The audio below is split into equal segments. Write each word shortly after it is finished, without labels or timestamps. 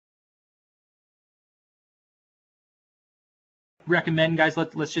recommend, guys,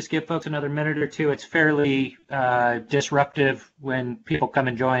 let's just give folks another minute or two. It's fairly disruptive when people come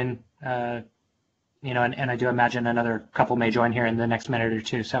and join, and I do imagine another couple may join here in the next minute or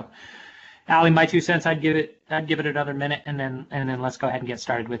two. So, Allie, my 2 cents, I'd give it another minute, and then let's go ahead and get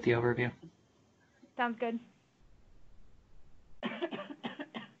started with the overview. Sounds good.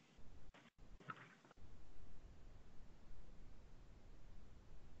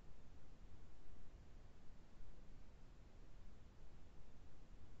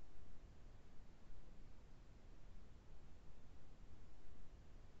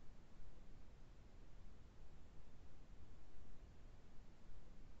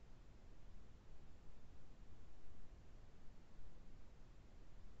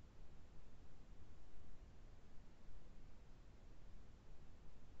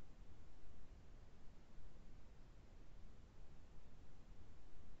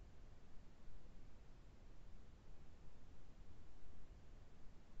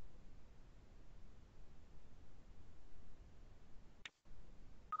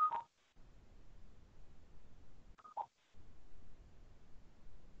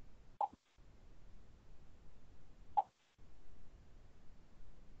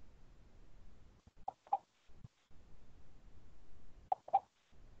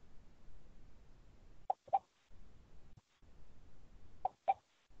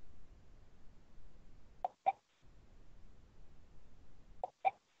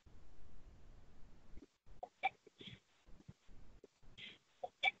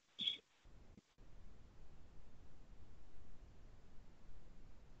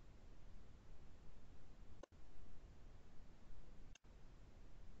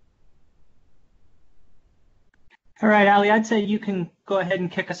 All right, Allie, I'd say you can go ahead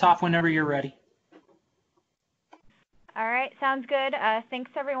and kick us off whenever you're ready. All right, sounds good. Thanks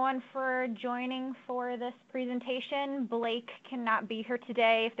everyone for joining for this presentation. Blake cannot be here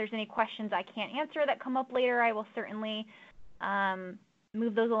today. If there's any questions I can't answer that come up later, I will certainly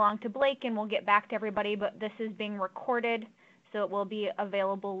move those along to Blake and we'll get back to everybody, but this is being recorded, so it will be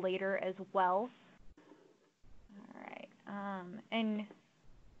available later as well. All right, and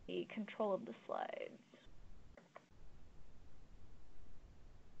the control of the slides.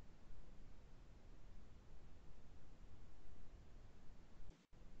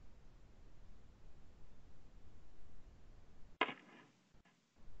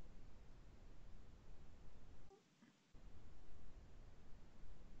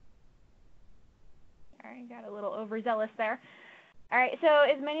 All right, got a little overzealous there. All right, so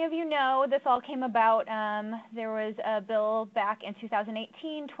as many of you know, this all came about, there was a bill back in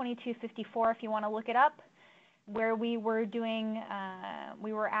 2018, 2254, if you want to look it up, where we were doing,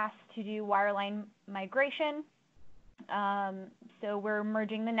 we were asked to do wireline migration. So we're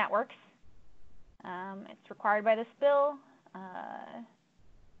merging the networks. It's required by this bill.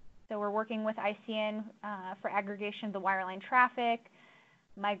 So we're working with ICN for aggregation of the wireline traffic,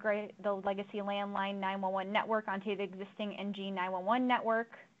 migrate the legacy landline 911 network onto the existing NG 911 network.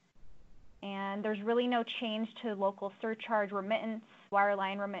 And there's really no change to local surcharge remittance,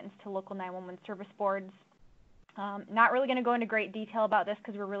 wireline remittance to local 911 service boards. Not really going to go into great detail about this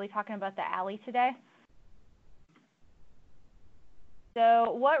because we're really talking about the alley today.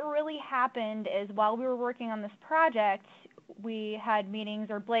 So what really happened is while we were working on this project, we had meetings,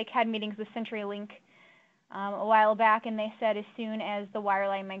 or Blake had meetings with CenturyLink a while back, and they said as soon as the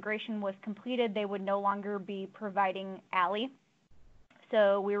wireline migration was completed, they would no longer be providing alley.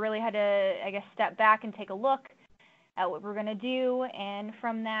 So we really had to, I guess, step back and take a look at what we're going to do, and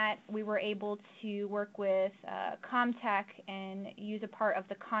from that, we were able to work with Comtech and use a part of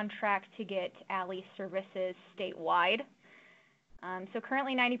the contract to get alley services statewide. So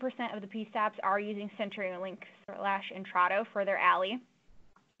currently 90% of the PSAPs are using CenturyLink/Intrado for their alley.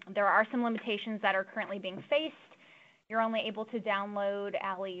 There are some limitations that are currently being faced. You're only able to download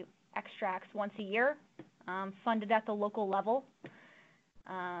alley extracts once a year, funded at the local level.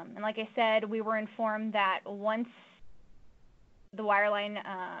 And like I said, we were informed that once the wireline,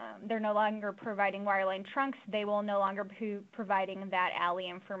 they're no longer providing wireline trunks, they will no longer be providing that alley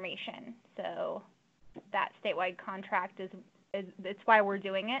information. So that statewide contract it's why we're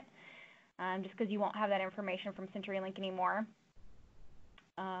doing it, just because you won't have that information from CenturyLink anymore.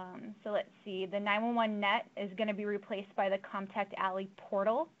 So let's see, the 911 net is going to be replaced by the Comtech Alley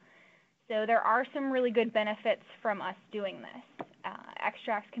portal. So there are some really good benefits from us doing this.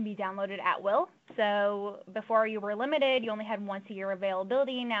 Extracts can be downloaded at will. So before you were limited, you only had once a year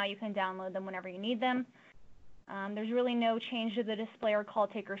availability. Now you can download them whenever you need them. There's really no change to the display or call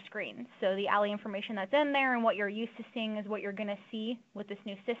taker screen. So the alley information that's in there and what you're used to seeing is what you're going to see with this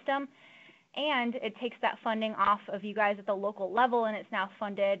new system. And it takes that funding off of you guys at the local level, and it's now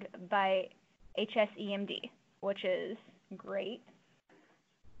funded by HSEMD, which is great.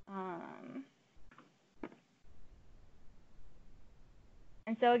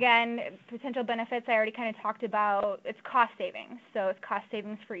 And so again, potential benefits I already kind of talked about. It's cost savings. So it's cost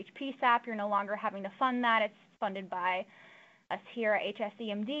savings for each PSAP. You're no longer having to fund that. It's funded by us here at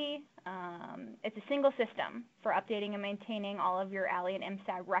HSEMD. It's a single system for updating and maintaining all of your ALI and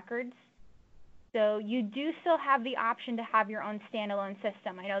MSAG records. So you do still have the option to have your own standalone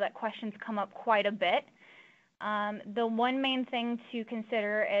system. I know that questions come up quite a bit. The one main thing to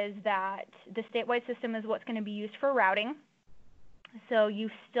consider is that the statewide system is what's going to be used for routing. So you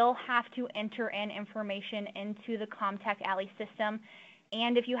still have to enter in information into the Comtech ALI system.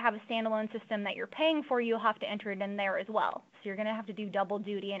 And if you have a standalone system that you're paying for, you'll have to enter it in there as well. So you're going to have to do double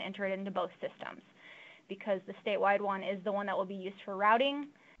duty and enter it into both systems, because the statewide one is the one that will be used for routing.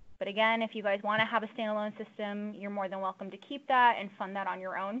 But again, if you guys want to have a standalone system, you're more than welcome to keep that and fund that on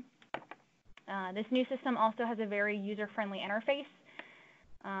your own. This new system also has a very user-friendly interface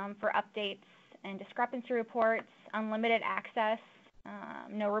for updates and discrepancy reports, unlimited access,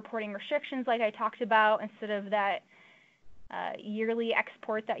 no reporting restrictions like I talked about. Instead of that yearly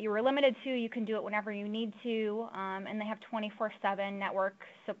export that you were limited to, you can do it whenever you need to, and they have 24/7 network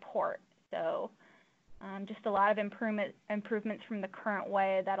support. So just a lot of improvements from the current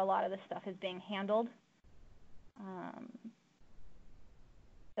way that a lot of this stuff is being handled.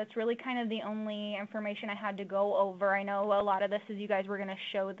 That's really kind of the only information I had to go over. I know a lot of this is you guys were going to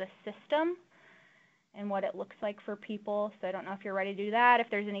show the system and what it looks like for people, so I don't know if you're ready to do that. If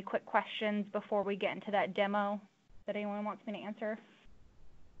there's any quick questions before we get into that demo that anyone wants me to answer.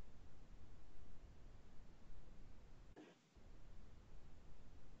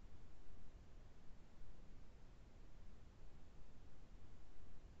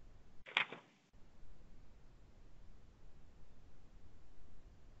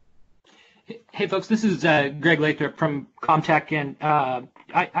 Hey folks, this is Greg Lathrop from Comtech, and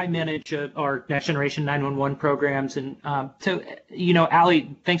I manage our next generation 911 programs. And so, you know,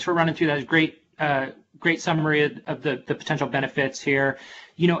 Ali, thanks for running through that. Great, great summary of the potential benefits here.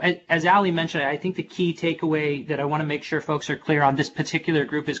 You know, as Ali mentioned, I think the key takeaway that I want to make sure folks are clear on, this particular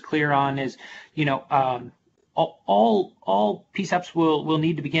group is clear on, is, you know, all PSAPs will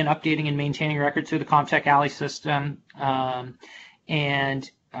need to begin updating and maintaining records through the Comtech ALI system,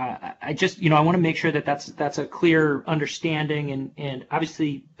 I just, you know, I want to make sure that that's a clear understanding, and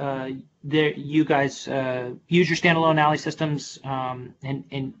obviously you guys use your standalone ALI systems,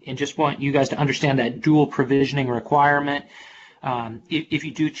 and just want you guys to understand that dual provisioning requirement if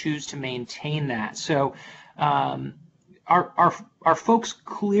you do choose to maintain that. So are folks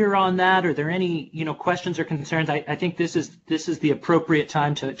clear on that? Are there any, you know, questions or concerns? I think this is the appropriate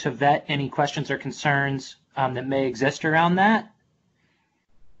time to vet any questions or concerns that may exist around that.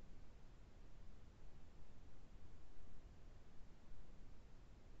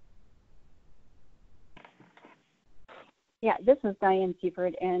 Yeah, this is Diane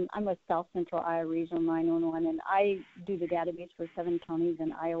Seifert, and I'm with South Central Iowa Regional 911, and I do the database for 7 counties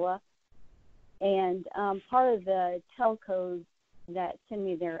in Iowa. And part of the telcos that send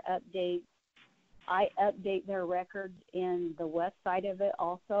me their updates, I update their records in the west side of it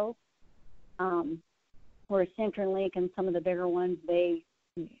also. Where CenturyLink and some of the bigger ones, they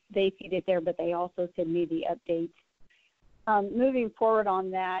feed it there, but they also send me the updates. Moving forward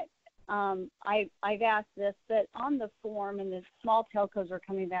on that, I've asked this, but on the form, and the small telcos are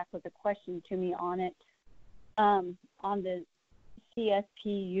coming back with a question to me on it, on the CSP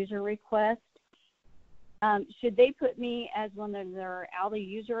user request. Should they put me as one of their ALI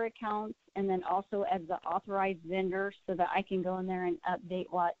user accounts and then also as the authorized vendor so that I can go in there and update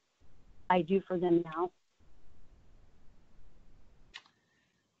what I do for them now?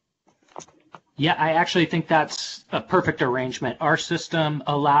 Yeah, I actually think that's a perfect arrangement. Our system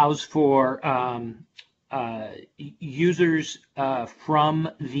allows for users from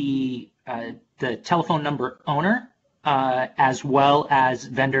the telephone number owner, as well as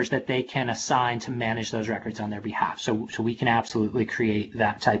vendors that they can assign to manage those records on their behalf. So we can absolutely create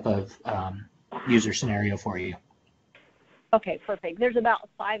that type of user scenario for you. Okay, perfect. There's about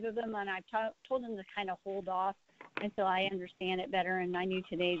 5 of them, and I've told them to kind of hold off until I understand it better. And I knew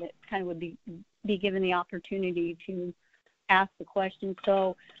today that kind of would be given the opportunity to ask the question.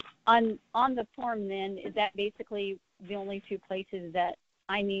 So on the form then, is that basically the only 2 places that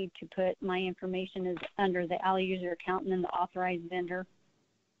I need to put my information is under the ALI user account and then the authorized vendor?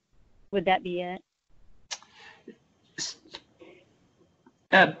 Would that be it?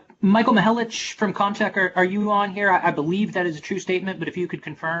 Michael Mihelich from Comtech, are you on here? I believe that is a true statement, but if you could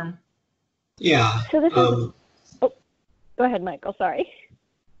confirm. Yeah. So this is, oh, go ahead, Michael, sorry.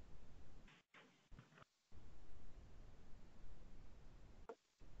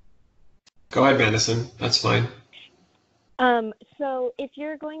 Go ahead, Madison. That's fine. So if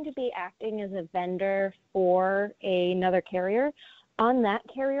you're going to be acting as a vendor for another carrier, on that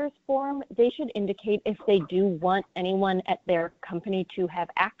carrier's form, they should indicate if they do want anyone at their company to have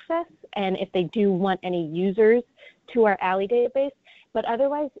access and if they do want any users to our Alley database. But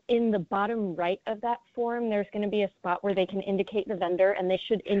otherwise, in the bottom right of that form, there's going to be a spot where they can indicate the vendor, and they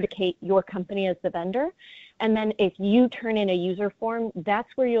should indicate your company as the vendor. And then if you turn in a user form, that's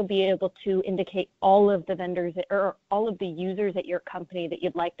where you'll be able to indicate all of the vendors or all of the users at your company that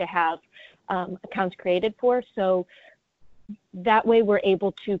you'd like to have accounts created for. So that way we're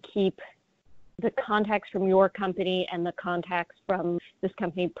able to keep the contacts from your company and the contacts from this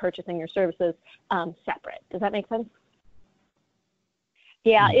company purchasing your services separate. Does that make sense?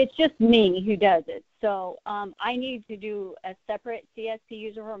 Yeah, it's just me who does it. So I need to do a separate CSP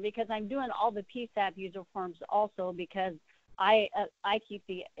user form because I'm doing all the PSAP user forms also because I keep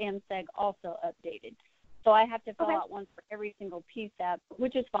the MSEG also updated. So I have to fill out one for every single PSAP,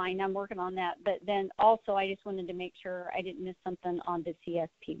 which is fine. I'm working on that. But then also I just wanted to make sure I didn't miss something on the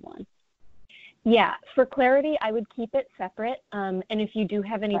CSP one. Yeah, for clarity, I would keep it separate. And if you do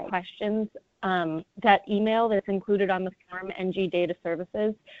have any questions, that email that's included on the form, NG Data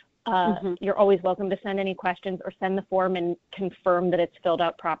Services, you're always welcome to send any questions or send the form and confirm that it's filled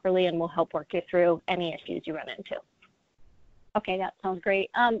out properly, and we'll help work you through any issues you run into. Okay, that sounds great.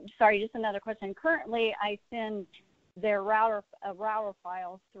 Sorry, just another question. Currently, I send their router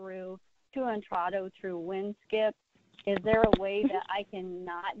files through to Entrado through WinSkip. Is there a way that I can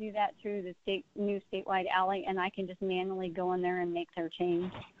not do that through the new statewide Alley, and I can just manually go in there and make their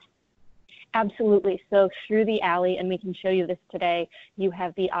change? Absolutely. So through the Alley, and we can show you this today, you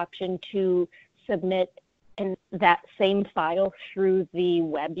have the option to submit that same file through the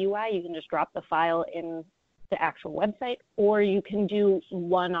web UI. You can just drop the file in the actual website, or you can do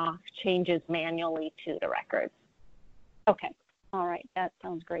one-off changes manually to the records. Okay. All right. That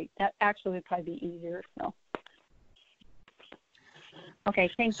sounds great. That actually would probably be easier. So.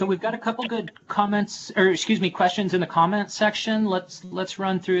 Okay, thanks. So we've got a couple good comments, or excuse me, questions in the comments section. Let's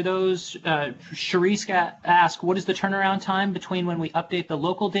run through those. Sharice asked, what is the turnaround time between when we update the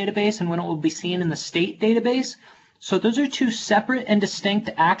local database and when it will be seen in the state database? So those are two separate and distinct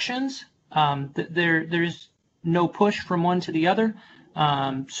actions. There's no push from one to the other.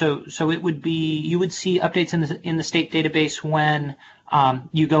 So it would be, you would see updates in the state database when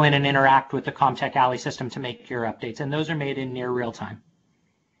you go in and interact with the Comtech Alley system to make your updates, and those are made in near real time.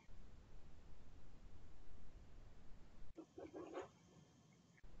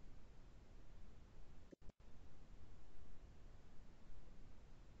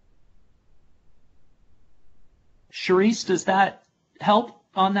 Sharice, does that help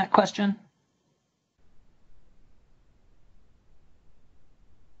on that question?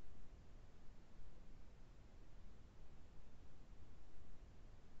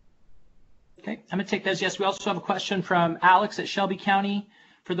 Okay, I'm going to take those. Yes, we also have a question from Alex at Shelby County.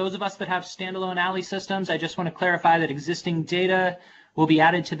 For those of us that have standalone Alley systems, I just want to clarify that existing data will be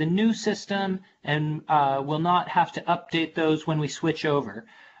added to the new system and will not have to update those when we switch over.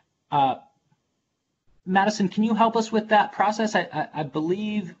 Madison, can you help us with that process? I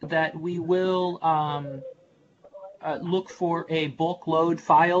believe that we will look for a bulk load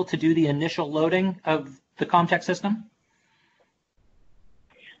file to do the initial loading of the Comtech system.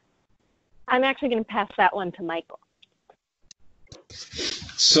 I'm actually going to pass that one to Michael.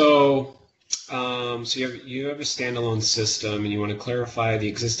 So, you have a standalone system, and you want to clarify the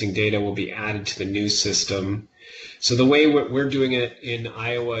existing data will be added to the new system. So the way we're doing it in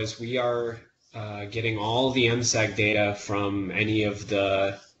Iowa is we are getting all the MSAG data from any of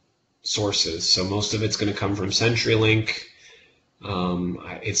the sources. So most of it's going to come from CenturyLink.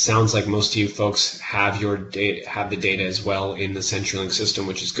 It sounds like most of you folks have the data as well in the CenturyLink system,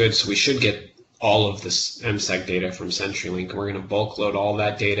 which is good. So we should get all of this MSAG data from CenturyLink. We're going to bulk load all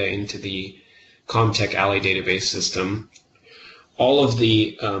that data into the Comtech Alley database system. All of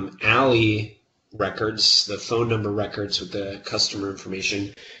the Alley records, the phone number records with the customer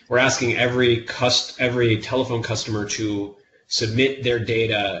information, we're asking every telephone customer to submit their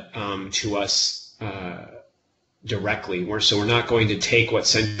data to us directly. So we're not going to take what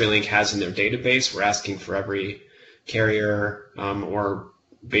CenturyLink has in their database. We're asking for every carrier or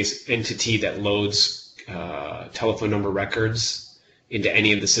base entity that loads telephone number records into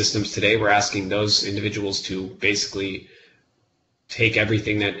any of the systems today. We're asking those individuals to basically take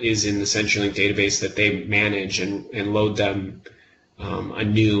everything that is in the CenturyLink database that they manage and load them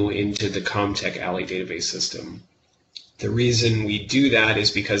anew into the ComTech Alley database system. The reason we do that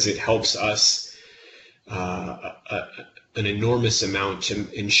is because it helps us an enormous amount to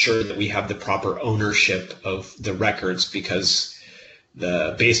ensure that we have the proper ownership of the records, because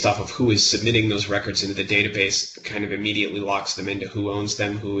based off of who is submitting those records into the database kind of immediately locks them into who owns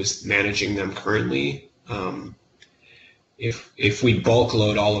them, who is managing them currently. If we bulk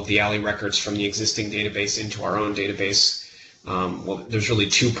load all of the Alley records from the existing database into our own database, well, there's really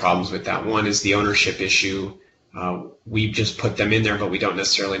two problems with that. One is the ownership issue. We just put them in there, but we don't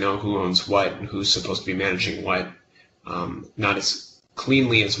necessarily know who owns what and who's supposed to be managing what. Not as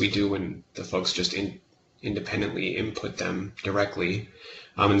cleanly as we do when the folks just independently input them directly.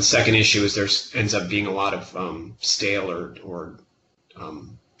 And the second issue is there ends up being a lot of stale or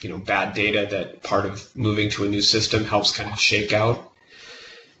bad data that part of moving to a new system helps kind of shake out.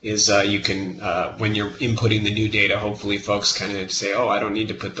 Is you can, when you're inputting the new data, hopefully folks kind of say, oh, I don't need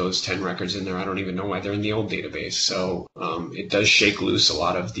to put those 10 records in there. I don't even know why they're in the old database. So it does shake loose a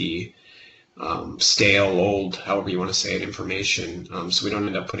lot of the stale, old, however you want to say it, information. So we don't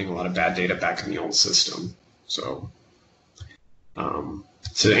end up putting a lot of bad data back in the old system. So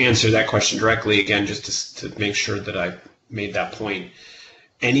to answer that question directly, again, just to make sure that I made that point,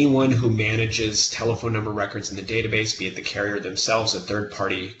 anyone who manages telephone number records in the database, be it the carrier themselves, a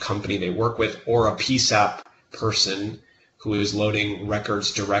third-party company they work with, or a PSAP person who is loading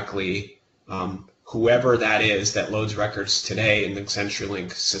records directly, whoever that is that loads records today in the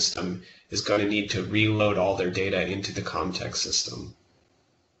CenturyLink system is going to need to reload all their data into the ComTech system.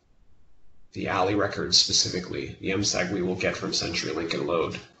 The Alley records specifically, the MSAG we will get from CenturyLink and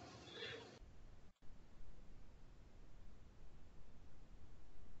load.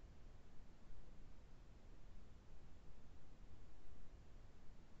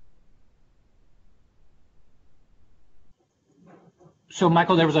 So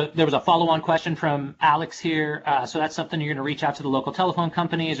Michael, there was a follow-on question from Alex here. So that's something you're going to reach out to the local telephone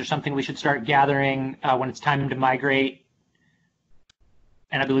companies, or something we should start gathering when it's time to migrate?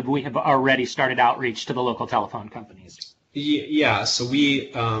 And I believe we have already started outreach to the local telephone companies. Yeah. So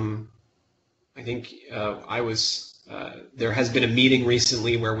we, I think there has been a meeting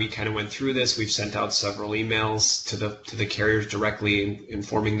recently where we kind of went through this. We've sent out several emails to the carriers directly,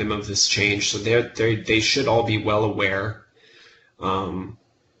 informing them of this change. So they should all be well aware. And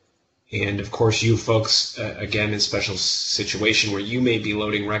of course, you folks, again, in special situation where you may be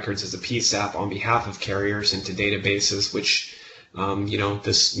loading records as a PSAP on behalf of carriers into databases, which,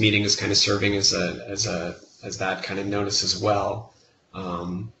 this meeting is kind of serving as that kind of notice as well.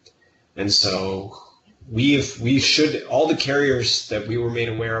 And so all the carriers that we were made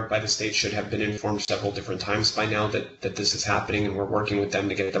aware of by the state should have been informed several different times by now that this is happening, and we're working with them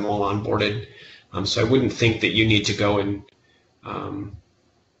to get them all onboarded. So I wouldn't think that you need to go and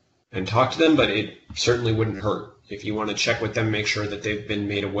talk to them, but it certainly wouldn't hurt. If you want to check with them, make sure that they've been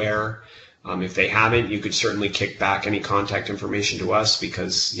made aware. If they haven't, you could certainly kick back any contact information to us,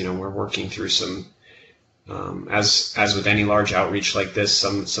 because we're working through some, as with any large outreach like this,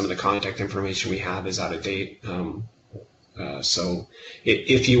 some of the contact information we have is out of date. So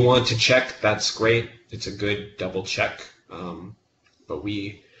if you want to check, that's great. It's a good double check. But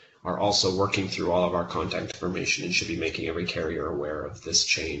we are also working through all of our contact information and should be making every carrier aware of this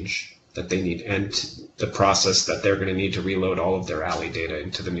change that they need, and the process that they're going to need to reload all of their Alley data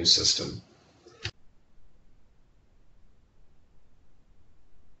into the new system.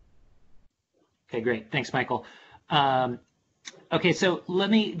 Okay, great. Thanks, Michael. Okay, so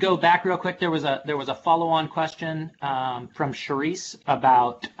let me go back real quick. There was a follow-on question from Charisse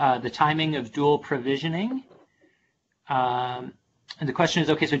about the timing of dual provisioning. And the question is,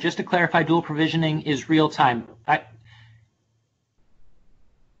 okay, so just to clarify, dual provisioning is real time.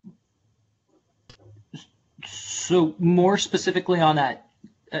 So more specifically on that,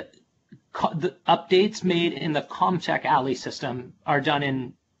 the updates made in the ComTech Alley system are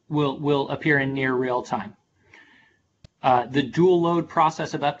done will appear in near real time. The dual load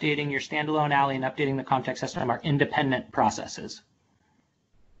process of updating your standalone Alley and updating the ComTech system are independent processes.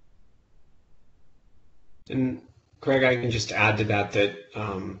 And Craig, I can just add to that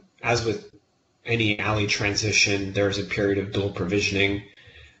as with any Alley transition, there's a period of dual provisioning.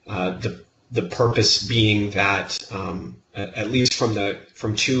 The purpose being that at least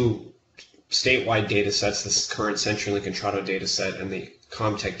from two statewide data sets, this current CenturyLink and Trado data set and the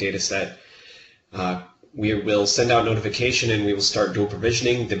ComTech data set, we will send out notification and we will start dual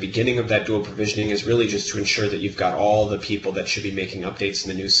provisioning. The beginning of that dual provisioning is really just to ensure that you've got all the people that should be making updates in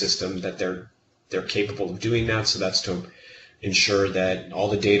the new system, that they're capable of doing that. So that's to ensure that all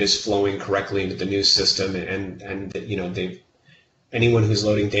the data is flowing correctly into the new system, and that anyone who's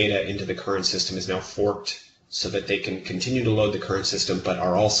loading data into the current system is now forked so that they can continue to load the current system, but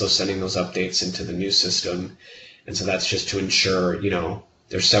are also sending those updates into the new system. And so that's just to ensure,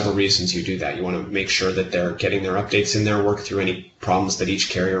 there's several reasons you do that. You want to make sure that they're getting their updates in there, work through any problems that each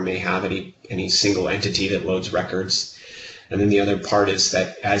carrier may have, any single entity that loads records. And then the other part is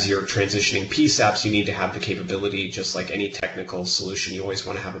that as you're transitioning PSAPs, you need to have the capability, just like any technical solution, you always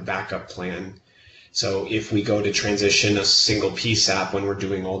want to have a backup plan. So if we go to transition a single PSAP when we're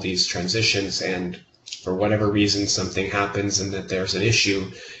doing all these transitions, and for whatever reason something happens and that there's an issue,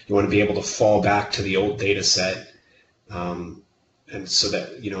 you want to be able to fall back to the old data set. And so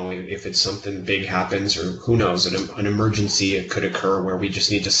that, if it's something big happens, or who knows, an emergency it could occur where we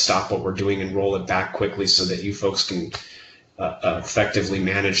just need to stop what we're doing and roll it back quickly so that you folks can effectively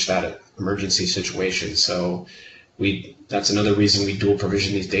manage that emergency situation. So that's another reason we dual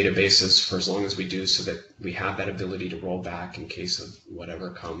provision these databases for as long as we do, so that we have that ability to roll back in case of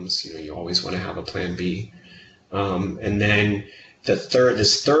whatever comes. You always want to have a plan B. And then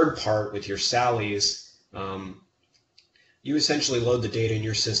this third part with your SALIs, you essentially load the data in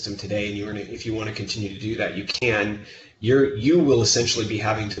your system today, and if you want to continue to do that, you can. You will essentially be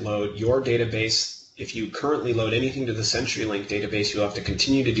having to load your database. If you currently load anything to the CenturyLink database, you'll have to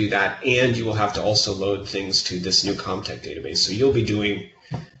continue to do that, and you will have to also load things to this new ComTech database. So you'll be doing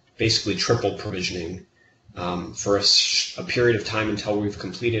basically triple provisioning for a period of time until we've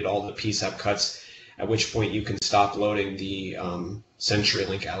completed all the PSAP cuts, at which point you can stop loading the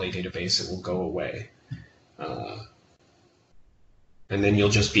CenturyLink ALI database. It will go away. And then you'll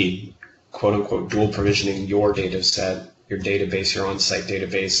just be, quote unquote, dual provisioning your data set, your database, your on-site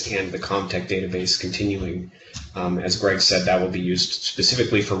database, and the ComTech database continuing. As Greg said, that will be used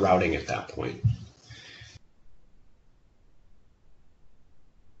specifically for routing at that point.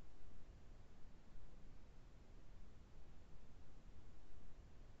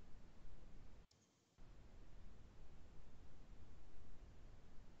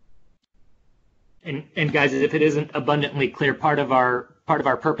 And guys, if it isn't abundantly clear, part of our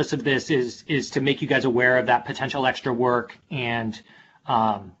purpose of this is to make you guys aware of that potential extra work and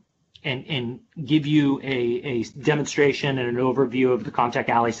give you a demonstration and an overview of the ComTech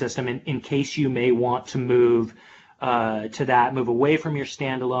ALI system in case you may want to move move away from your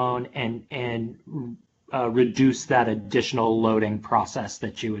standalone and reduce that additional loading process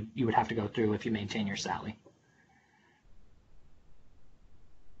that you would have to go through if you maintain your SALI.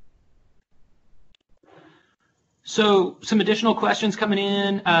 So some additional questions coming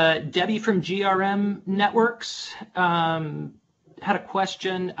in. Debbie from GRM Networks had a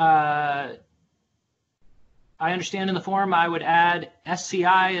question. I understand in the form I would add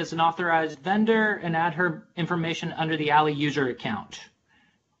SCI as an authorized vendor and add her information under the ALI user account.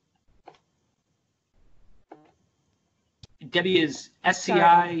 Debbie, is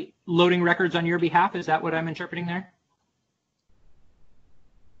SCI loading records on your behalf? Is that what I'm interpreting there?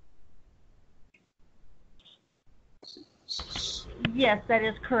 Yes, that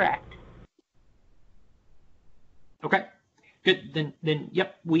is correct. Okay, good. Then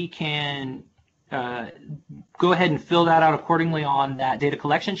yep, we can go ahead and fill that out accordingly on that data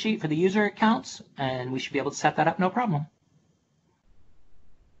collection sheet for the user accounts, and we should be able to set that up no problem.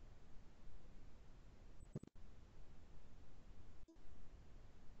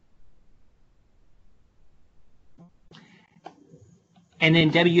 And then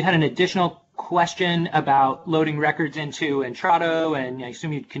Debbie, you had an additional question about loading records into Entrado, and I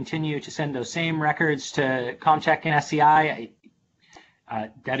assume you'd continue to send those same records to ComTech and SCI.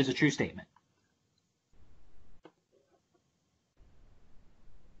 That is a true statement.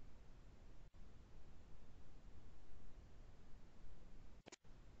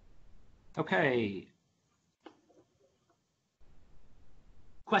 Okay.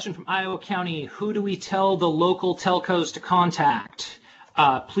 Question from Iowa County. Who do we tell the local telcos to contact?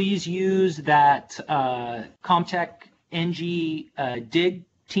 Please use that ComTech NG dig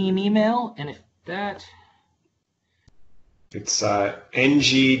team email, and if that... It's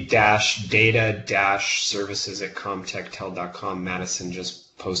ng-data-services@comtechtel.com. Madison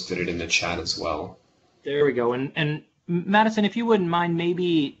just posted it in the chat as well. There we go. And Madison, if you wouldn't mind,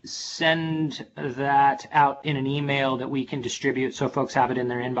 maybe send that out in an email that we can distribute so folks have it in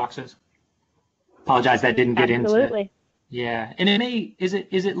their inboxes. Apologize, that didn't get into it. Absolutely. Yeah, and it may, is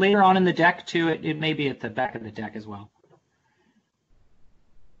it later on in the deck too? It may be at the back of the deck as well.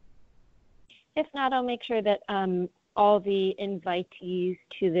 If not, I'll make sure that all the invitees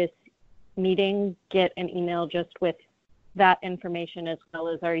to this meeting get an email just with that information as well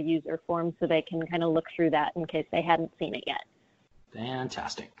as our user form so they can kind of look through that in case they hadn't seen it yet.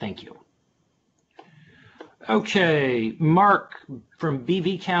 Fantastic, thank you. Okay, Mark from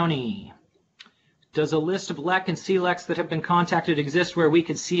BV County. Does a list of LEC and CLECs that have been contacted exist where we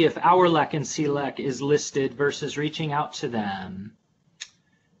could see if our LEC and CLEC is listed versus reaching out to them?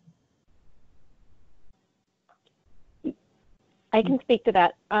 I can speak to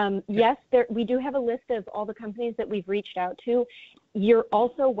that. Yes, we do have a list of all the companies that we've reached out to. You're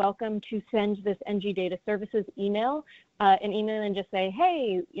also welcome to send this NG Data Services email, an email, and just say,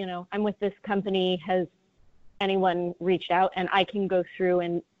 hey, I'm with this company. Has anyone reached out? And I can go through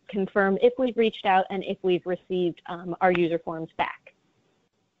and confirm if we've reached out and if we've received our user forms back.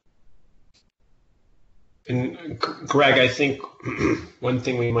 And Greg, I think one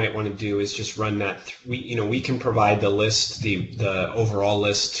thing we might want to do is just run that. We can provide the list, the overall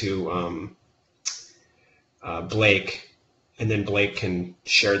list to Blake, and then Blake can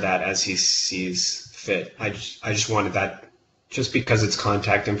share that as he sees fit. I just wanted that, just because it's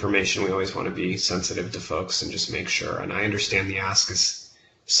contact information. We always want to be sensitive to folks and just make sure. And I understand the ask is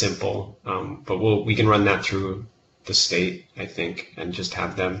simple, but we can run that through the state, I think, and just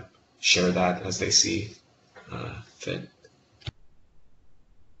have them share that as they see fit.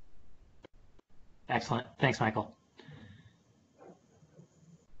 Excellent. Thanks, Michael.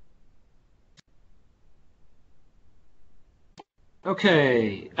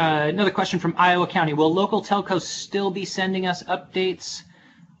 Okay, another question from Iowa County. Will local telcos still be sending us updates?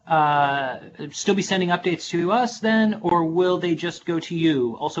 To us then, or will they just go to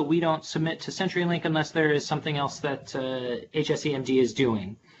you? Also, we don't submit to CenturyLink unless there is something else that HSEMD is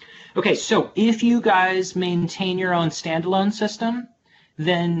doing. Okay, so if you guys maintain your own standalone system,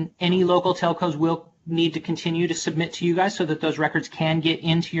 then any local telcos will need to continue to submit to you guys so that those records can get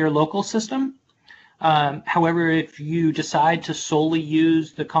into your local system. However, if you decide to solely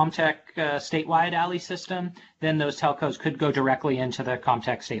use the Comtech statewide alley system, then those telcos could go directly into the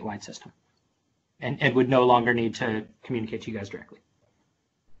Comtech statewide system and would no longer need to communicate to you guys directly.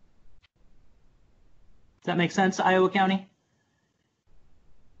 Does that make sense, Iowa County?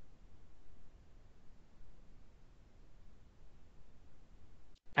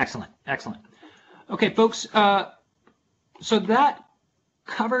 Excellent, excellent. Okay, folks, so that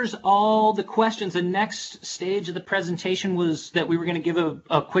covers all the questions. The next stage of the presentation was that we were going to give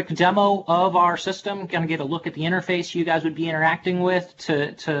a quick demo of our system, going to get a look at the interface you guys would be interacting with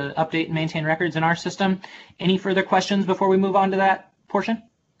to update and maintain records in our system. Any further questions before we move on to that portion?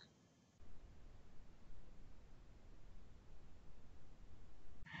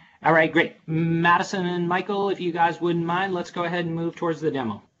 All right, great. Madison and Michael, if you guys wouldn't mind, let's go ahead and move towards the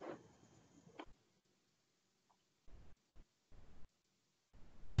demo.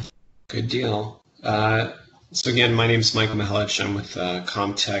 Good deal. So again, my name is Michael Mihalich. I'm with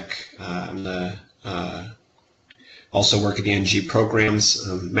Comtech. I'm also work at the NG programs.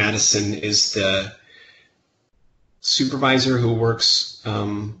 Madison is the supervisor who works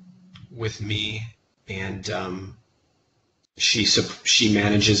with me, and she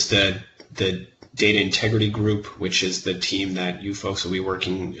manages the data integrity group, which is the team that you folks will be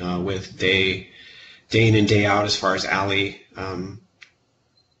working with day in and day out as far as alley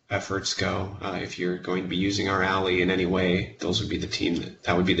efforts go. If you're going to be using our alley in any way, those would be the team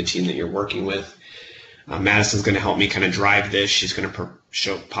that would be the team that you're working with. Madison's going to help me kind of drive this. She's going to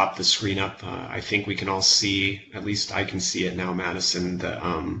pop the screen up. I think we can all see, at least I can see it now, Madison,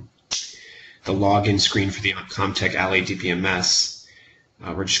 the login screen for the Comtech Alley DPMS.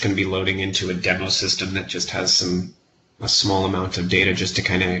 We're just going to be loading into a demo system that just has a small amount of data, just to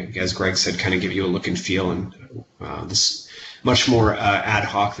kind of, as Greg said, kind of give you a look and feel. And this much more ad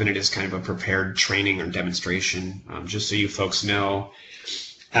hoc than it is kind of a prepared training or demonstration. Just so you folks know,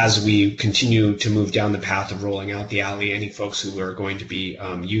 as we continue to move down the path of rolling out the alley, any folks who are going to be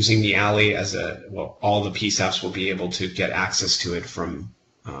using the alley all the PSAPs will be able to get access to it from,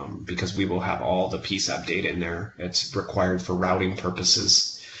 because we will have all the PSAP data in there. It's required for routing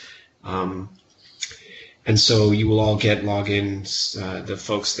purposes. And so you will all get logins. The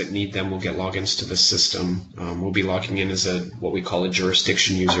folks that need them will get logins to the system. We'll be logging in as what we call a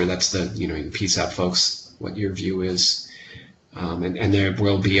jurisdiction user. That's the PSAP folks, what your view is. And there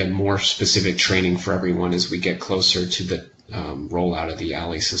will be a more specific training for everyone as we get closer to the rollout of the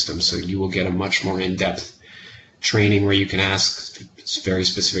alley system. So you will get a much more in-depth training where you can ask very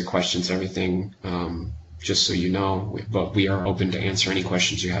specific questions, everything, just so you know. But we are open to answer any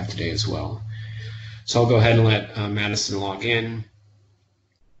questions you have today as well. So I'll go ahead and let Madison log in.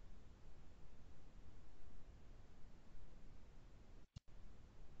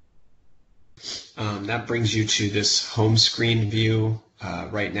 That brings you to this home screen view.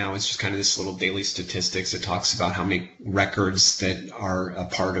 right now it's just kind of this little daily statistics. It talks about how many records that are a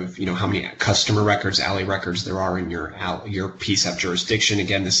part of, how many customer records, alley records there are in your PSAP jurisdiction.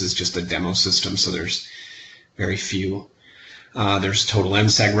 Again, this is just a demo system, so there's very few. There's total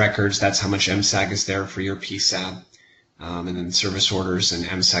MSAG records. That's how much MSAG is there for your PSAP. And then service orders and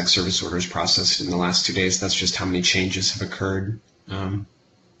MSAG service orders processed in the last 2 days. That's just how many changes have occurred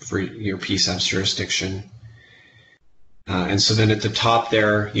for your PSAP's jurisdiction. And so then at the top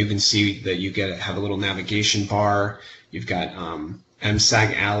there, you can see that you have a little navigation bar. You've got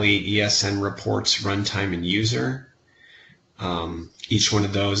MSAG, alley, ESN reports, runtime, and user. Each one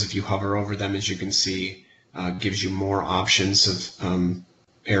of those, if you hover over them, as you can see, gives you more options of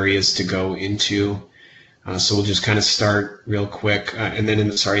areas to go into. So we'll just kind of start real quick. And then in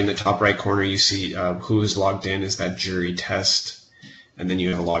the top right corner, you see who is logged in is that jury test. And then you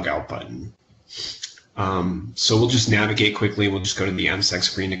have a log out button. So we'll just navigate quickly. We'll just go to the MSAG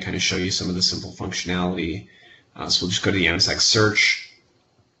screen to kind of show you some of the simple functionality. So we'll just go to the MSAG search.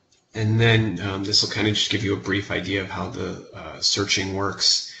 And then this will kind of just give you a brief idea of how the searching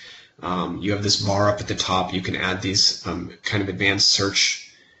works. You have this bar up at the top. You can add these kind of advanced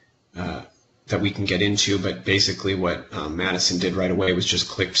search that we can get into, but basically what Madison did right away was just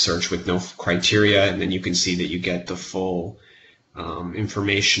click search with no criteria, and then you can see that you get the full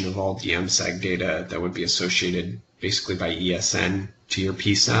information of all the MSAG data that would be associated basically by ESN to your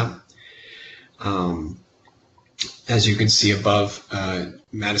PSAP. As you can see above,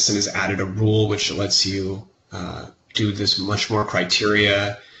 Madison has added a rule which lets you do this much more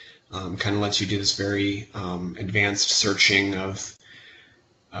criteria, kind of lets you do this very advanced searching of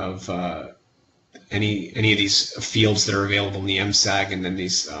any of these fields that are available in the MSAG, and then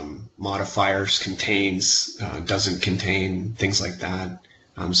these modifiers, contains, doesn't contain, things like that.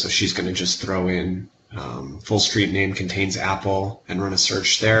 So she's going to just throw in full street name contains Apple and run a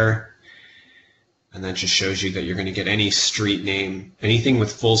search there. And that just shows you that you're going to get any street name, anything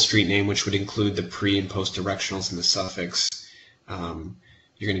with full street name, which would include the pre and post directionals and the suffix.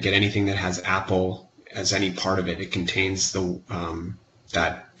 You're going to get anything that has Apple as any part of it. It contains the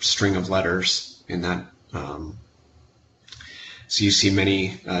that string of letters in that. So you see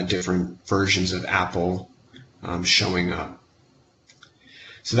many different versions of Apple showing up.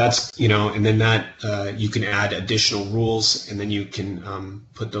 So that's, and then that you can add additional rules, and then you can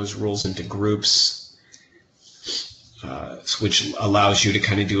put those rules into groups, which allows you to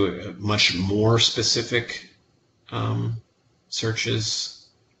kind of do a much more specific searches.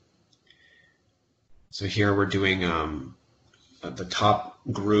 So here we're doing the top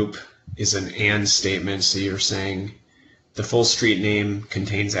group is an and statement. So you're saying the full street name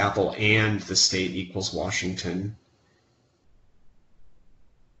contains Apple and the state equals Washington.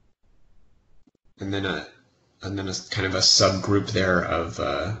 And then a kind of a subgroup there of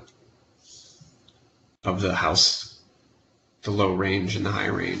the house, the low range and the high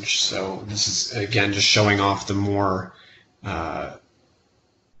range. So this is again just showing off the more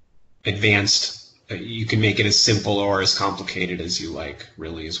advanced. You can make it as simple or as complicated as you like,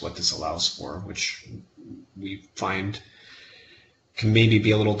 really, is what this allows for, which we find can maybe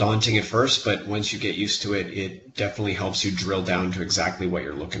be a little daunting at first, but once you get used to it, it definitely helps you drill down to exactly what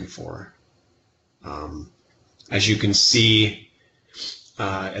you're looking for. As you can see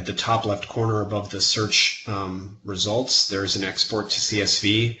at the top left corner above the search results, there's an export to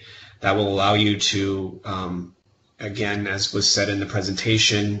CSV that will allow you to again, as was said in the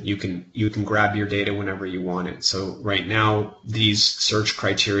presentation, you can grab your data whenever you want it. So right now, these search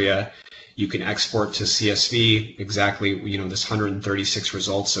criteria, you can export to CSV exactly, this 136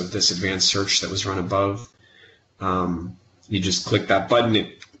 results of this advanced search that was run above. You just click that button,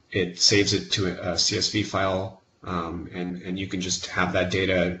 it saves it to a CSV file, and you can just have that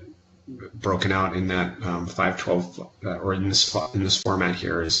data broken out in that 512 or in this format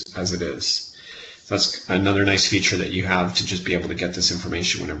here as it is. That's another nice feature that you have to just be able to get this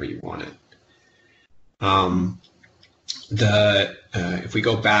information whenever you want it. If we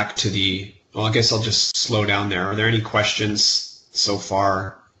go back to well, I guess I'll just slow down there. Are there any questions so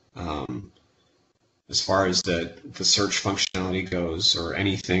far as far as the search functionality goes, or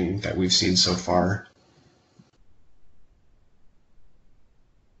anything that we've seen so far?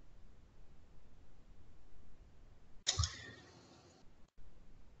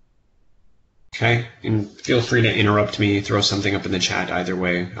 Okay, and feel free to interrupt me, throw something up in the chat. Either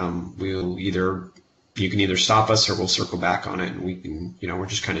way, you can either stop us or we'll circle back on it, and we can, we're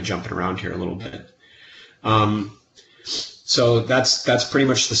just kind of jumping around here a little bit. So that's pretty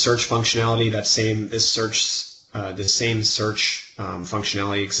much the search functionality. The same search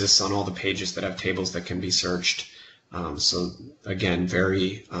functionality exists on all the pages that have tables that can be searched. So again,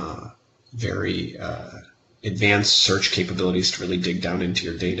 very advanced search capabilities to really dig down into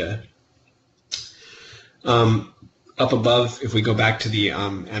your data. Up above, if we go back to the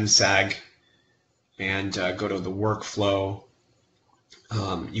MSAG and go to the workflow,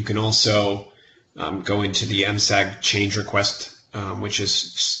 you can also go into the MSAG change request, which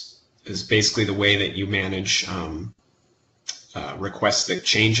is basically the way that you manage requests that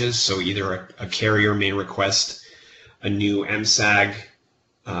changes. So either a carrier may request a new MSAG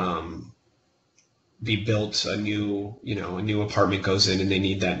be built, a new apartment goes in and they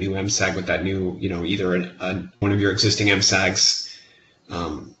need that new MSAG with that new, either one of your existing MSAGs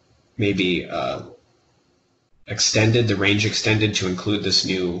maybe extended, the range extended to include this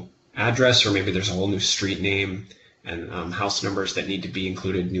new address, or maybe there's a whole new street name and house numbers that need to be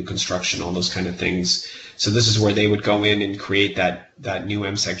included, new construction, all those kind of things. So this is where they would go in and create that new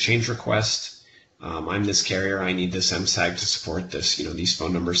MSAG change request. I'm this carrier, I need this MSAG to support this, these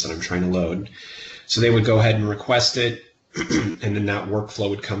phone numbers that I'm trying to load. So they would go ahead and request it, and then that workflow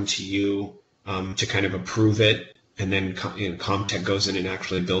would come to you to kind of approve it, and then CommTech goes in and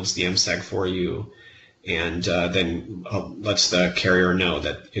actually builds the MSAG for you, and then lets the carrier know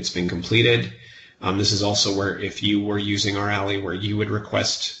that it's been completed. This is also where, if you were using our alley, where you would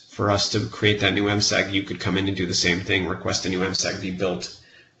request for us to create that new MSAG, you could come in and do the same thing, request a new MSAG be built,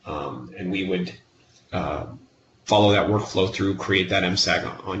 and we would follow that workflow through, create that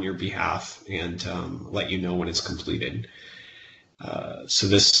MSAG on your behalf, and let you know when it's completed. So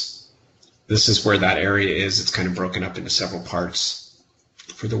this is where that area is. It's kind of broken up into several parts.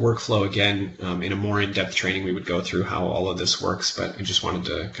 For the workflow, again, in a more in-depth training, we would go through how all of this works, but I just wanted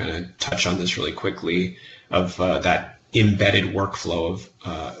to kind of touch on this really quickly of that embedded workflow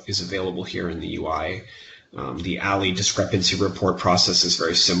is available here in the UI. The alley discrepancy report process is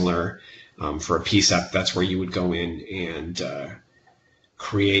very similar. For a PSAP, that's where you would go in and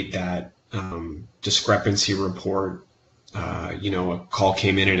create that discrepancy report. A call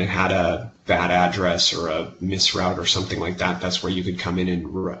came in and it had a bad address or a misroute or something like that. That's where you could come in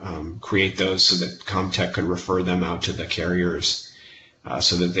and create those so that CommTech could refer them out to the carriers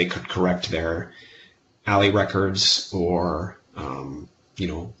so that they could correct their alley records, or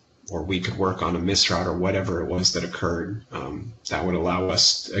or we could work on a misroute or whatever it was that occurred. That would allow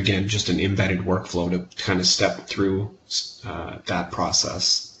us, again, just an embedded workflow to kind of step through that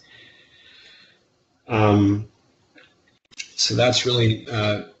process. So that's really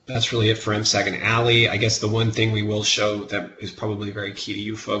it for MSAG and alley. I guess the one thing we will show that is probably very key to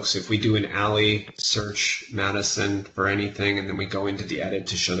you folks, if we do an alley search Madison for anything, and then we go into the edit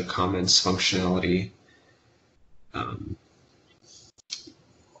to show the comments functionality.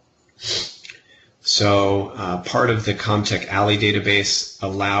 So part of the CommTech alley database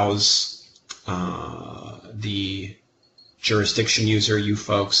allows the jurisdiction user, you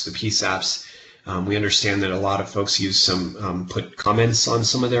folks, the PSAPs. We understand that a lot of folks use put comments on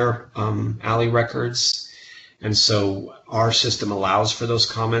some of their alley records, and so our system allows for those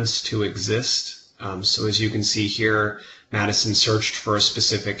comments to exist. So as you can see here, Madison searched for a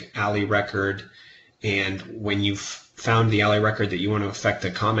specific alley record, and when you've found the alley record that you want to affect a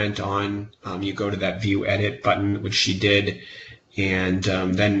comment on, you go to that View Edit button, which she did, and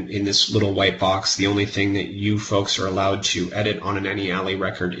then in this little white box, the only thing that you folks are allowed to edit on any alley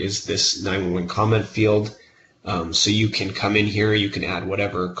record is this 911 comment field. So you can come in here, you can add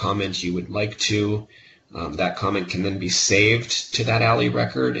whatever comment you would like to. That comment can then be saved to that alley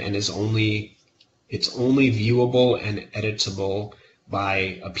record, and it's only viewable and editable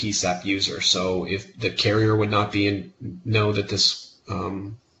by a PSAP user. So if the carrier would not know that this,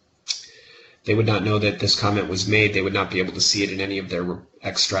 they would not know that this comment was made, they would not be able to see it in any of their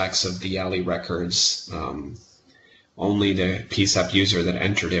extracts of the alley records. Only the PSAP user that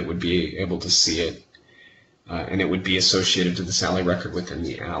entered it would be able to see it, and it would be associated to this alley record within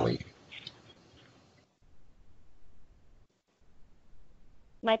the alley.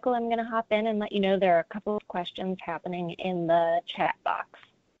 Michael, I'm going to hop in and let you know there are a couple of questions happening in the chat box.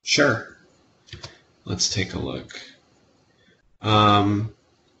 Sure. Let's take a look.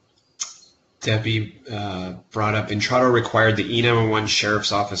 Debbie brought up, Intrado required the E911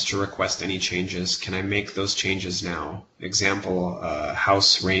 Sheriff's Office to request any changes. Can I make those changes now? Example,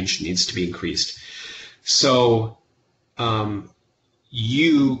 house range needs to be increased. So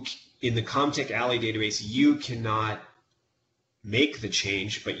you, in the CommTech Alley database, you cannot make the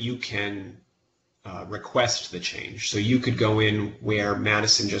change, but you can request the change. So you could go in where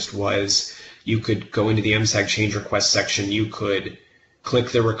Madison just was, you could go into the MSAG change request section, you could click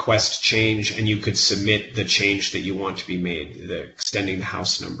the request change, and you could submit the change that you want to be made, extending the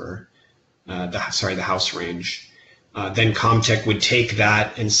house number, the house range. Then Comtech would take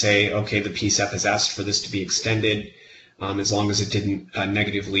that and say, okay, the PSAP has asked for this to be extended, as long as it didn't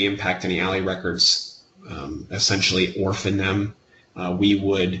negatively impact any alley records, essentially orphan them. We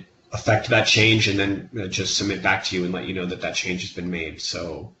would affect that change and then just submit back to you and let you know that that change has been made.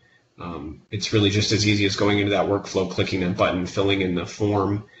 So it's really just as easy as going into that workflow, clicking that button, filling in the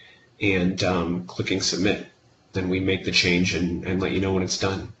form, and clicking submit. Then we make the change and let you know when it's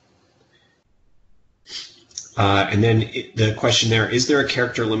done. And then the question there, is there a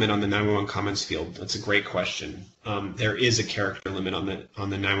character limit on the 911 comments field? That's a great question. There is a character limit on the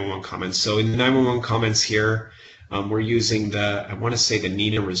 911 comments. So in the 911 comments here, we're using the, I want to say the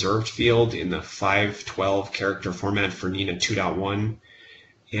NINA reserved field in the 512 character format for NINA 2.1.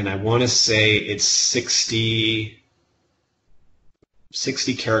 And I want to say it's 60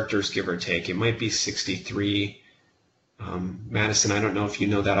 characters, give or take. It might be 63. Madison, I don't know if you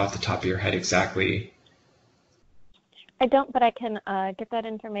know that off the top of your head exactly. I don't, but I can get that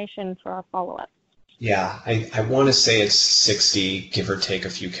information for our follow-up. Yeah, I want to say it's 60, give or take a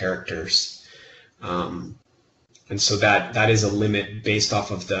few characters. And so that is a limit based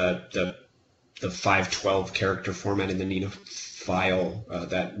off of the 512 character format in the NINA file,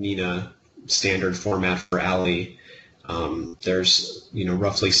 that NINA standard format for ALI. There's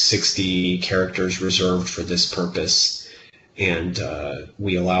roughly 60 characters reserved for this purpose, and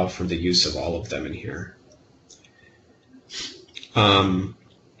we allow for the use of all of them in here.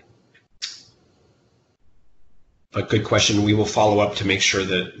 But good question. We will follow up to make sure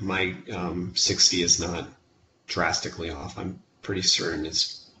that my 60 is not drastically off. I'm pretty certain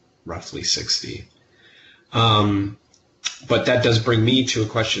it's roughly 60. But that does bring me to a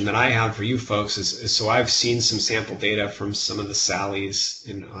question that I have for you folks is so I've seen some sample data from some of the SALIs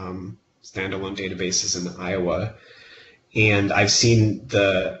in standalone databases in Iowa, and I've seen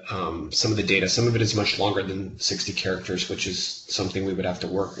the some of the data. Some of it is much longer than 60 characters, which is something we would have to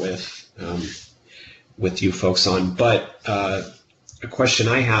work with you folks on. But a question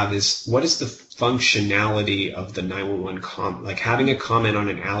I have is, what is the functionality of the 911 like having a comment on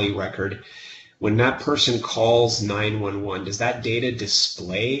an ALI record? When that person calls 911, does that data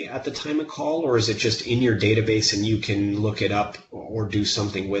display at the time of call, or is it just in your database and you can look it up or do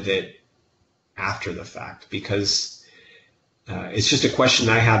something with it after the fact? Because it's just a question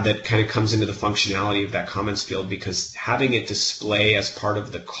I have that kind of comes into the functionality of that comments field, because having it display as part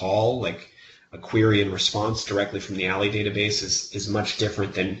of the call, like a query and response directly from the ALI database, is much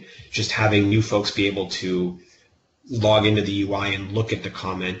different than just having you folks be able to log into the UI and look at the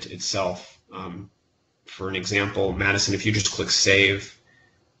comment itself. For an example, Madison, if you just click save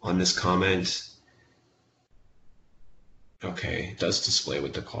on this comment, okay, it does display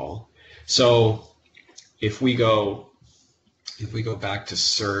with the call. So if we go back to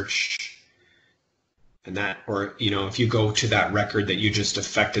search, and that, or if you go to that record that you just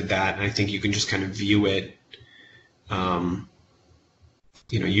affected that, and I think you can just kind of view it.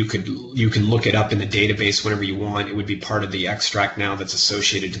 You can look it up in the database whenever you want. It would be part of the extract now that's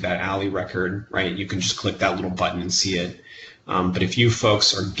associated to that ALI record, right? You can just click that little button and see it. But if you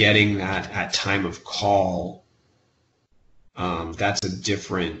folks are getting that at time of call, that's a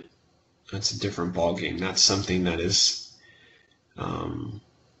different ball game. That's something that is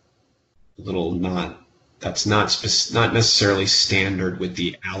that's not necessarily standard with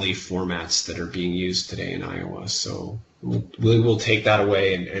the ALI formats that are being used today in Iowa. So we will take that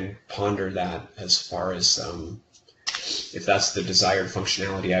away and ponder that as far as if that's the desired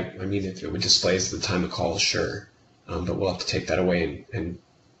functionality. I mean, if it would display as the time of call, sure, but we'll have to take that away and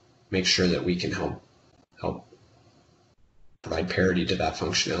make sure that we can help provide parity to that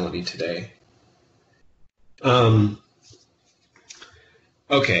functionality today.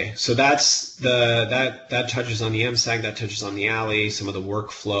 Okay, so that's that touches on the MSAG, that touches on the ALI, some of the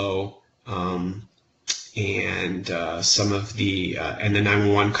workflow, and some of the and the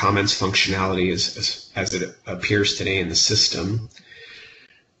 911 comments functionality as it appears today in the system.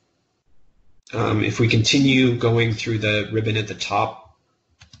 If we continue going through the ribbon at the top,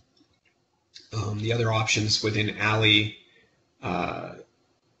 the other options within ALI.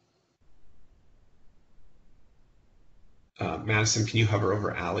 Madison, can you hover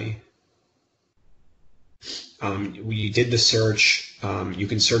over ALI? We did the search. You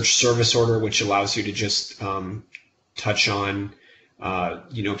can search service order, which allows you to just touch on,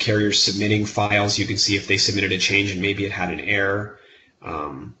 carriers submitting files. You can see if they submitted a change and maybe it had an error,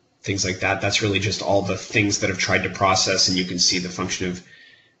 things like that. That's really just all the things that have tried to process, and you can see the function of,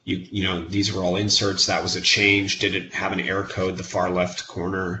 these were all inserts. That was a change. Did it have an error code? The far left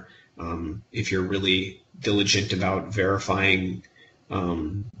corner. If you're really diligent about verifying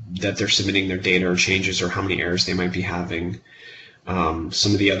that they're submitting their data or changes, or how many errors they might be having.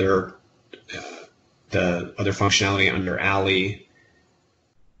 Some of the other functionality under ALI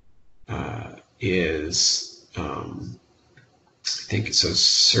is, I think it says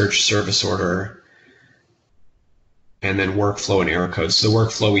search service order, and then workflow and error codes. So the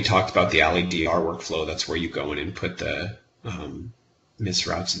workflow, we talked about the ALI DR workflow. That's where you go in and put the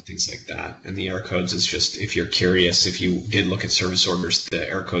misroutes and things like that. And the error codes is just, if you're curious, if you did look at service orders, the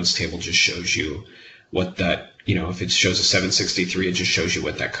error codes table just shows you what that, if it shows a 763, it just shows you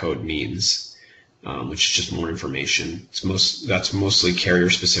what that code means, which is just more information. That's mostly carrier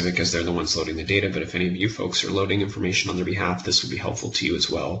specific, as they're the ones loading the data, but if any of you folks are loading information on their behalf, this would be helpful to you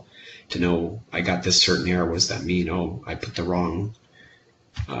as well, to know, I got this certain error, what does that mean? Oh, I put the wrong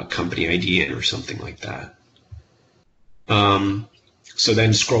company ID in, or something like that. So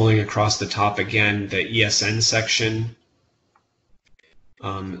then scrolling across the top again, the ESN section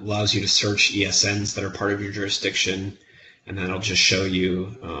allows you to search ESNs that are part of your jurisdiction, and that'll just show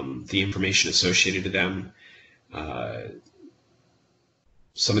you the information associated to them.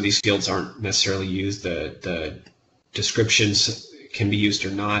 Some of these fields aren't necessarily used. The descriptions can be used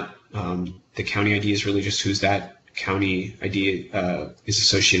or not. The county ID is really just who's that county ID is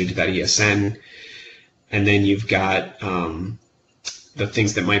associated to that ESN. And then you've got the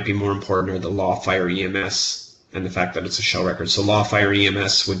things that might be more important are the law, fire, EMS, and the fact that it's a shell record. So law, fire,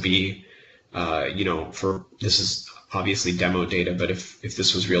 EMS would be, this is obviously demo data, but if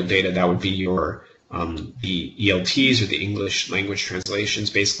this was real data, that would be your the ELTs, or the English language translations,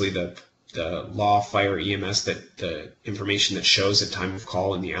 basically the law, fire, EMS, that the information that shows at time of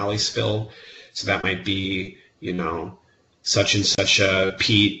call in the alley spill. So that might be, such and such a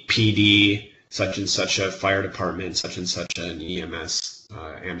PD, such and such a fire department, such and such an EMS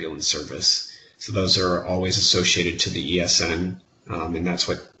ambulance service. So those are always associated to the ESN, and that's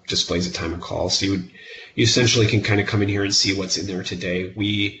what displays at time of call. So you essentially can kind of come in here and see what's in there today.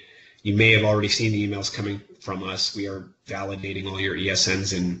 You may have already seen the emails coming from us. We are validating all your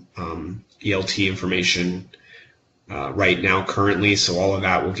ESNs and ELT information right now currently, so all of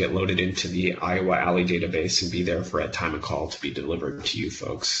that will get loaded into the Iowa Alley database and be there for at time of call to be delivered to you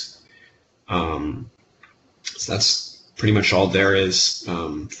folks. So that's pretty much all there is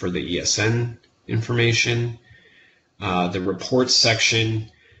for the ESN information. The reports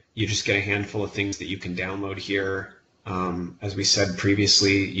section, you just get a handful of things that you can download here. As we said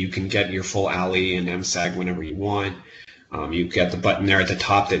previously, you can get your full ALI and MSAG whenever you want. You get the button there at the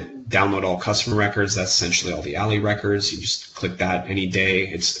top that download all customer records. That's essentially all the ALI records. You just click that any day.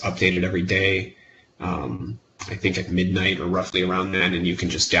 It's updated every day, I think at midnight or roughly around then, and you can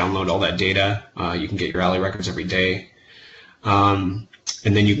just download all that data. You can get your ALI records every day. And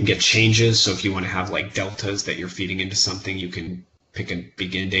then you can get changes. So if you want to have like deltas that you're feeding into something, you can pick a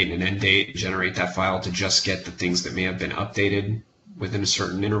begin date and an end date, generate that file to just get the things that may have been updated within a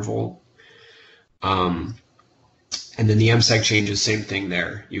certain interval. And then the MSAG changes, same thing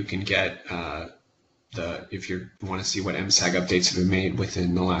there. You can get if you want to see what MSAG updates have been made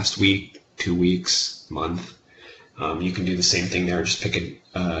within the last week, 2 weeks, month, you can do the same thing there. Just pick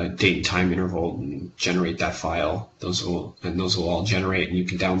a date and time interval and generate that file. Those will all generate, and you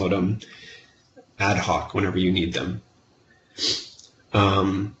can download them ad hoc whenever you need them.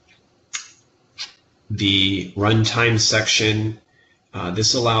 The runtime section,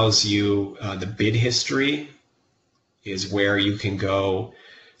 this allows you, the bid history is where you can go.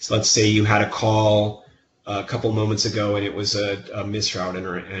 So let's say you had a call a couple moments ago and it was a misroute and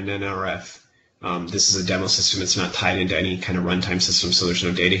an NRF. This is a demo system. It's not tied into any kind of runtime system, so there's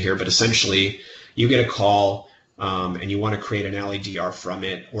no data here. But essentially, you get a call and you want to create an ALI DR from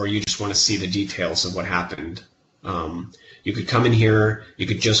it, or you just want to see the details of what happened. You could come in here, you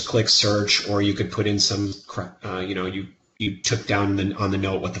could just click search, or you could put in some, you took down on the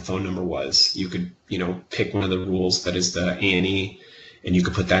note what the phone number was. You could, pick one of the rules that is the A&E, and you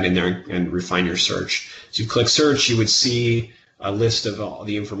could put that in there and refine your search. So you click search, you would see a list of all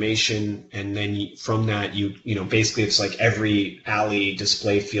the information, and then from that, basically it's like every ALI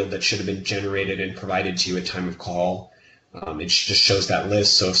display field that should have been generated and provided to you at time of call. It just shows that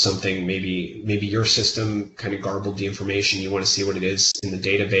list. So if something, maybe your system kind of garbled the information, you want to see what it is in the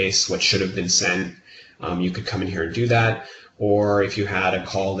database, what should have been sent, you could come in here and do that. Or if you had a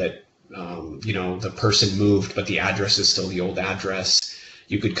call that, the person moved, but the address is still the old address,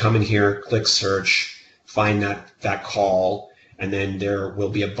 you could come in here, click search, find that call, and then there will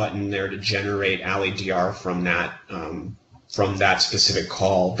be a button there to generate ALI DR from that specific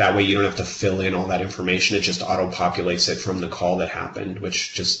call. That way you don't have to fill in all that information. It just auto-populates it from the call that happened,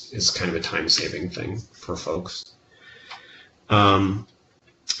 which just is kind of a time-saving thing for folks.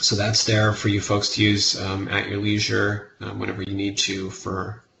 So that's there for you folks to use at your leisure whenever you need to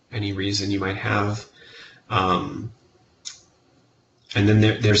for any reason you might have. And then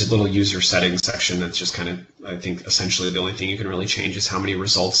there's a little user settings section that's just kind of, I think, essentially the only thing you can really change is how many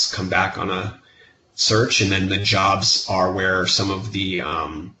results come back on a search, and then the jobs are where some of the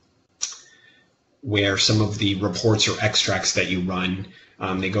reports or extracts that you run,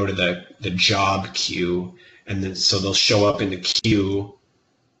 they go to the job queue, and then so they'll show up in the queue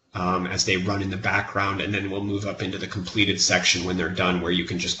as they run in the background, and then we'll move up into the completed section when they're done, where you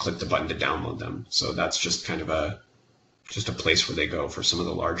can just click the button to download them. So that's just kind of a place where they go for some of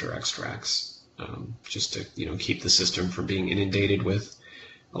the larger extracts, just to keep the system from being inundated with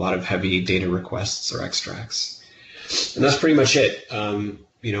a lot of heavy data requests or extracts. And that's pretty much it.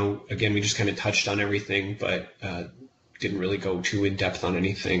 Again, we just kind of touched on everything, but didn't really go too in depth on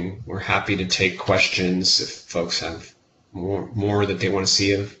anything. We're happy to take questions if folks have more that they want to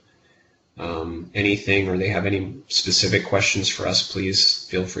see of anything, or they have any specific questions for us. Please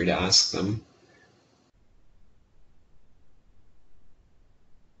feel free to ask them.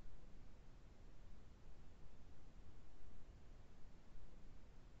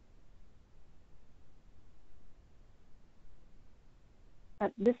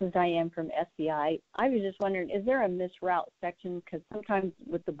 This is Diane from SCI. I was just wondering, is there a misroute section? Because sometimes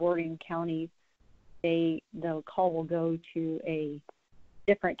with the bordering counties, the call will go to a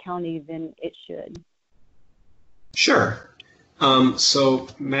different county than it should. Sure. So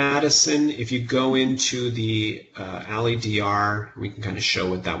Madison, if you go into the Alley DR, we can kind of show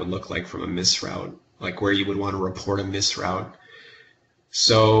what that would look like from a misroute, like where you would want to report a misroute.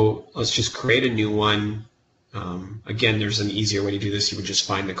 So let's just create a new one. Again, there's an easier way to do this. You would just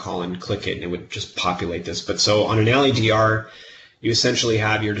find the call and click it, and it would just populate this. But so on an LEDR, you essentially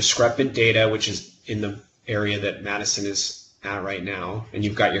have your discrepant data, which is in the area that Madison is at right now, and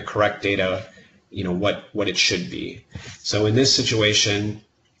you've got your correct data, what it should be. So in this situation,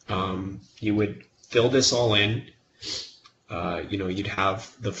 you would fill this all in. You'd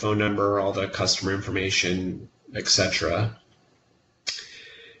have the phone number, all the customer information, etc.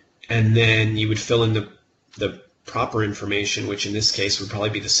 And then you would fill in the proper information, which in this case would probably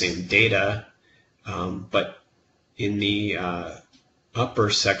be the same data, but in the upper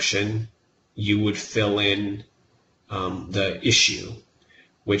section, you would fill in the issue,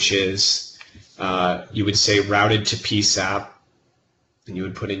 which is, you would say routed to PSAP, and you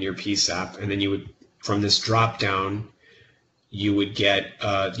would put in your PSAP, and then you would, from this drop down, you would get,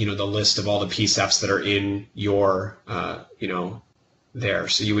 the list of all the PSAPs that are in your, there.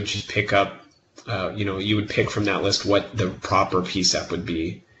 So you would just pick up, you would pick from that list what the proper PSAP would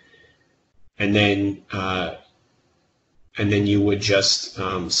be, and then you would just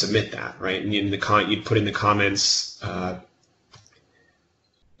submit that, right? And you'd put in the comments,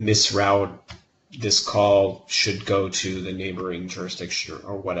 misroute, this call should go to the neighboring jurisdiction,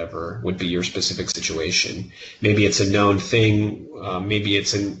 or whatever would be your specific situation. Maybe it's a known thing. Maybe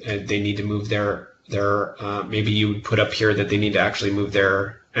it's they need to move their maybe you would put up here that they need to actually move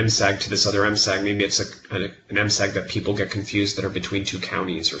their MSAG to this other MSAG. Maybe it's an MSAG that people get confused that are between two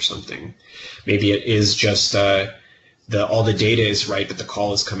counties or something. Maybe it is just all the data is right, but the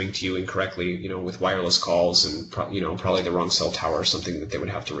call is coming to you incorrectly, with wireless calls and probably the wrong cell tower or something that they would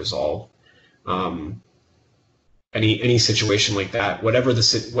have to resolve. Any situation like that, whatever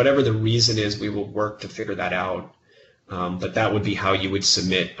the reason is, we will work to figure that out. But that would be how you would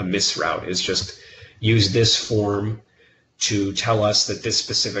submit a misroute, is just use this form to tell us that this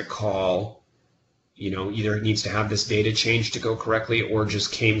specific call, either it needs to have this data change to go correctly, or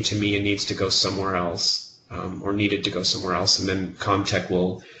just came to me and needs to go somewhere else, or needed to go somewhere else. And then Comtech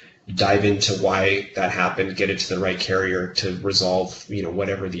will dive into why that happened, get it to the right carrier to resolve,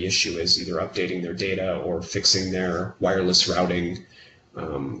 whatever the issue is, either updating their data or fixing their wireless routing,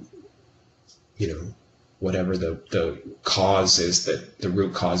 whatever the cause is, that the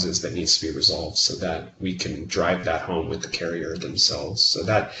root cause is that needs to be resolved, so that we can drive that home with the carrier themselves. So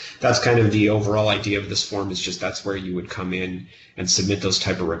that's kind of the overall idea of this form, is just that's where you would come in and submit those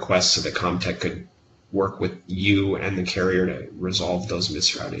type of requests so that Comtech could work with you and the carrier to resolve those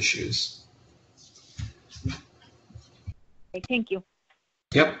misroute issues. Okay, thank you.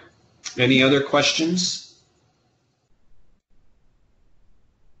 Yep. Any other questions?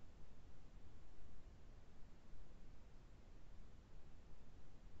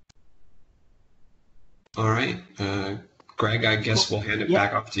 All right. Greg, I guess we'll hand it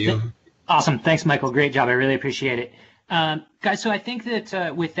back up to you. Awesome. Thanks, Michael. Great job. I really appreciate it. Guys, so I think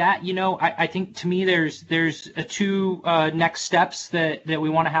that with that, I think to me there's two next steps that we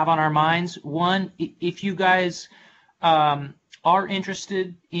want to have on our minds. One, if you guys are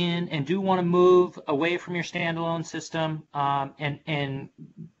interested in and do want to move away from your standalone system and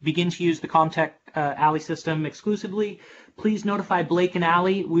begin to use the Comtech Alley system exclusively, please notify Blake and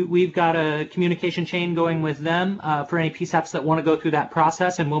Allie. We've got a communication chain going with them for any PSAPs that want to go through that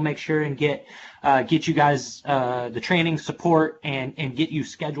process, and we'll make sure and get you guys the training, support, and get you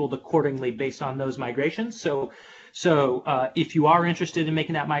scheduled accordingly based on those migrations. So if you are interested in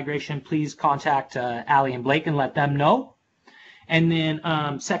making that migration, please contact Allie and Blake and let them know. And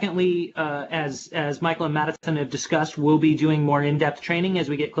then secondly, as Michael and Madison have discussed, we'll be doing more in-depth training as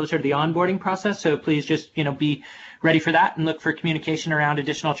we get closer to the onboarding process. So please just be ready for that and look for communication around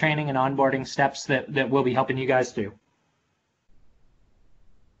additional training and onboarding steps that we'll be helping you guys through.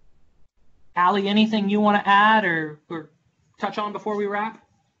 Allie, anything you want to add or touch on before we wrap?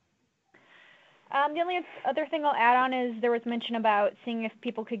 The only other thing I'll add on is there was mention about seeing if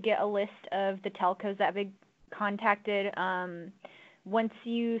people could get a list of the telcos that have been contacted. Once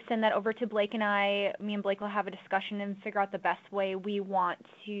you send that over to Blake and I, me and Blake will have a discussion and figure out the best way we want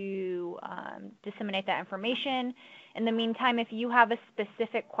to disseminate that information. In the meantime, if you have a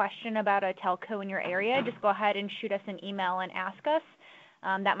specific question about a telco in your area, just go ahead and shoot us an email and ask us.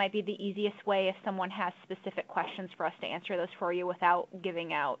 That might be the easiest way if someone has specific questions for us to answer those for you without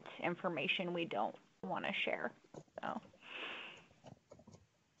giving out information we don't want to share. So.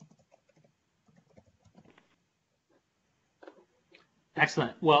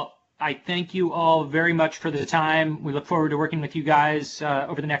 Excellent. Well, I thank you all very much for the time. We look forward to working with you guys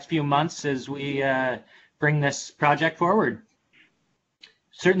over the next few months as we bring this project forward.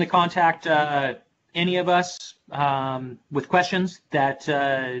 Certainly contact any of us with questions. That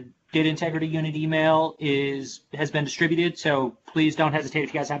Data Integrity Unit email has been distributed, so please don't hesitate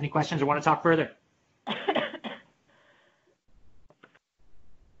if you guys have any questions or want to talk further.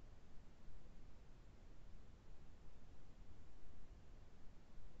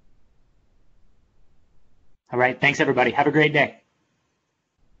 All right. Thanks, everybody. Have a great day.